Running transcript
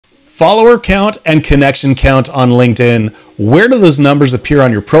Follower count and connection count on LinkedIn. Where do those numbers appear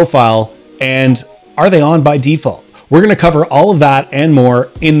on your profile, and are they on by default? We're going to cover all of that and more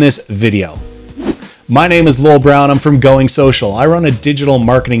in this video. My name is Lowell Brown. I'm from Going Social. I run a digital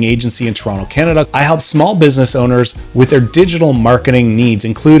marketing agency in Toronto, Canada. I help small business owners with their digital marketing needs,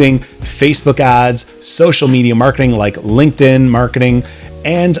 including Facebook ads, social media marketing like LinkedIn marketing,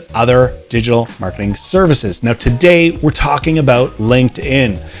 and other digital marketing services. Now, today we're talking about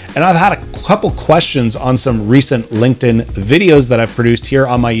LinkedIn, and I've had a couple questions on some recent LinkedIn videos that I've produced here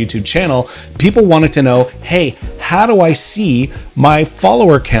on my YouTube channel. People wanted to know, hey, how do I see my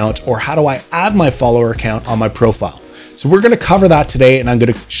follower count, or how do I add my follower count on my profile? So we're going to cover that today, and I'm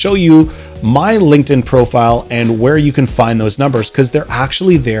going to show you my LinkedIn profile and where you can find those numbers, because they're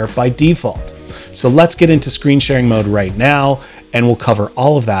actually there by default. So let's get into screen sharing mode right now, and we'll cover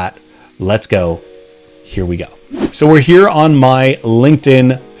all of that. Let's go. Here we go. So we're here on my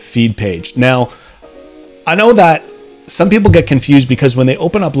LinkedIn feed page. Now, I know that some people get confused because when they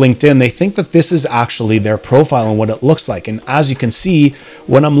open up LinkedIn, they think that this is actually their profile and what it looks like. And as you can see,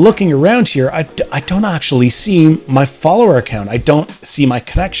 when I'm looking around here, I don't actually see my follower account. I don't see my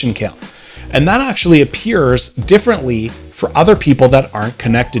connection count. And that actually appears differently for other people that aren't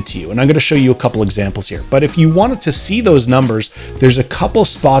connected to you. And I'm going to show you a couple examples here. But if you wanted to see those numbers, there's a couple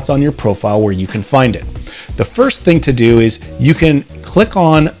spots on your profile where you can find it. The first thing to do is you can click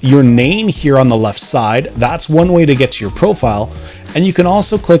on your name here on the left side. That's one way to get to your profile. And you can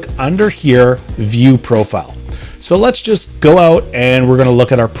also click under here, view profile. So let's just go out and we're going to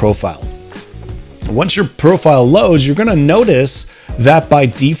look at our profile. Once your profile loads, you're going to notice that by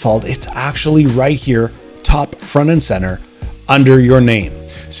default, it's actually right here, top, front and center under your name.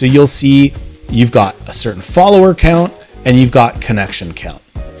 So you'll see you've got a certain follower count and you've got connection count.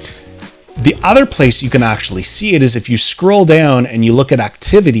 The other place you can actually see it is if you scroll down and you look at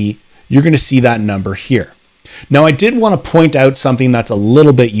activity, you're going to see that number here. Now, I did want to point out something that's a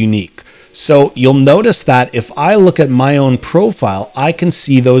little bit unique. So you'll notice that if I look at my own profile, I can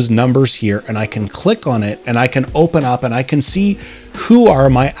see those numbers here and I can click on it and I can open up and I can see who are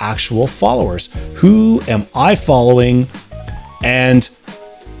my actual followers. Who am I following and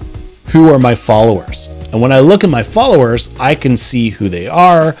who are my followers? And when I look at my followers, I can see who they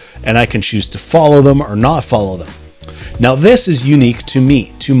are and I can choose to follow them or not follow them. Now, this is unique to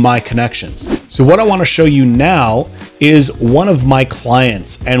me, to my connections. So what I want to show you now is one of my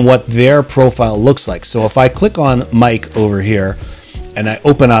clients and what their profile looks like. So if I click on Mike over here and I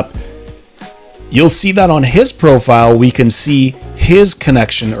open up, you'll see that on his profile, we can see his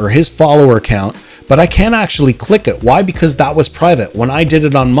connection or his follower count, but I can't actually click it. Why? Because that was private. When I did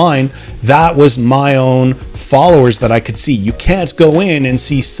it on mine, that was my own followers that I could see. You can't go in and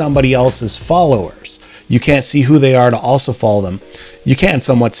see somebody else's followers. You can't see who they are to also follow them. You can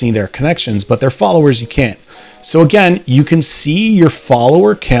somewhat see their connections, but their followers you can't. So again, you can see your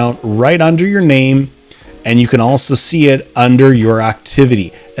follower count right under your name, and you can also see it under your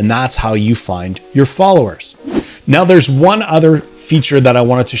activity. And that's how you find your followers. Now, there's one other feature that I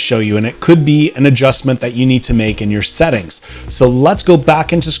wanted to show you, and it could be an adjustment that you need to make in your settings. So let's go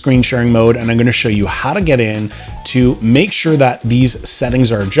back into screen sharing mode, and I'm going to show you how to get in to make sure that these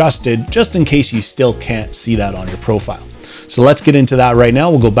settings are adjusted, just in case you still can't see that on your profile. So let's get into that right now.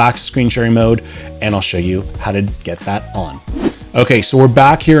 We'll go back to screen sharing mode and I'll show you how to get that on. Okay, so we're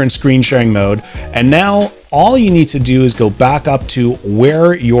back here in screen sharing mode, and now all you need to do is go back up to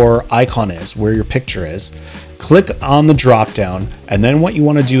where your icon is, where your picture is. Click on the drop down, and then what you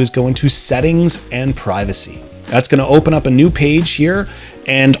want to do is go into settings and privacy. That's going to open up a new page here,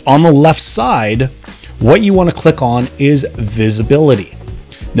 and on the left side, what you want to click on is visibility.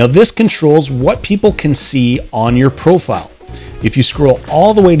 Now, this controls what people can see on your profile. If you scroll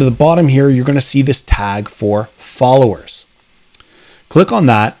all the way to the bottom here, you're going to see this tag for followers. Click on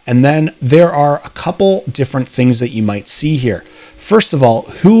that, and then there are a couple different things that you might see here. First of all,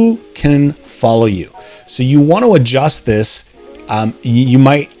 who can follow you? So you want to adjust this. You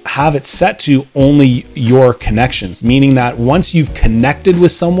might have it set to only your connections, meaning that once you've connected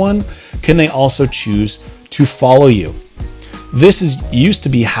with someone, can they also choose to follow you? This used to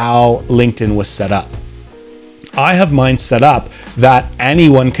be how LinkedIn was set up. I have mine set up that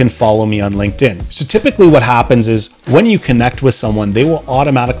anyone can follow me on LinkedIn. So typically what happens is when you connect with someone, they will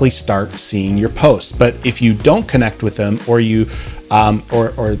automatically start seeing your posts. But if you don't connect with them, or you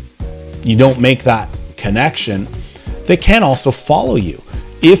you don't make that connection, they can also follow you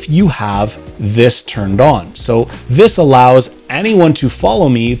if you have this turned on. So this allows anyone to follow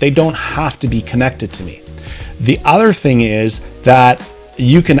me. They don't have to be connected to me. The other thing is that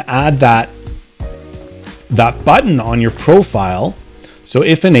you can add that button on your profile. So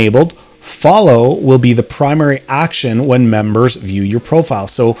if enabled, follow will be the primary action when members view your profile.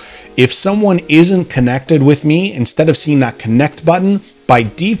 So if someone isn't connected with me, instead of seeing that connect button, by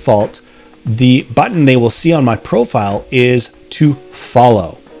default, the button they will see on my profile is to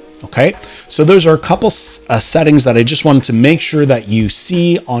follow. Okay, so those are a couple settings that I just wanted to make sure that you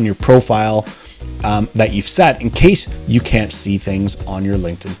see on your profile that you've set in case you can't see things on your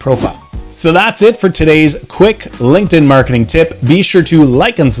LinkedIn profile. So that's it for today's quick LinkedIn marketing tip. Be sure to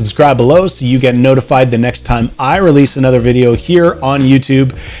like and subscribe below so you get notified the next time I release another video here on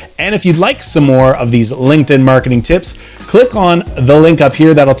YouTube. And if you'd like some more of these LinkedIn marketing tips, click on the link up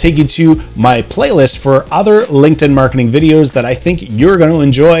here that'll take you to my playlist for other LinkedIn marketing videos that I think you're going to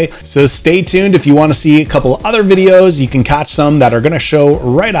enjoy. So stay tuned. If you want to see a couple other videos, you can catch some that are going to show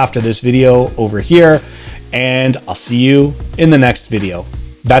right after this video over here. And I'll see you in the next video.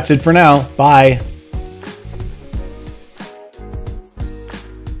 That's it for now. Bye.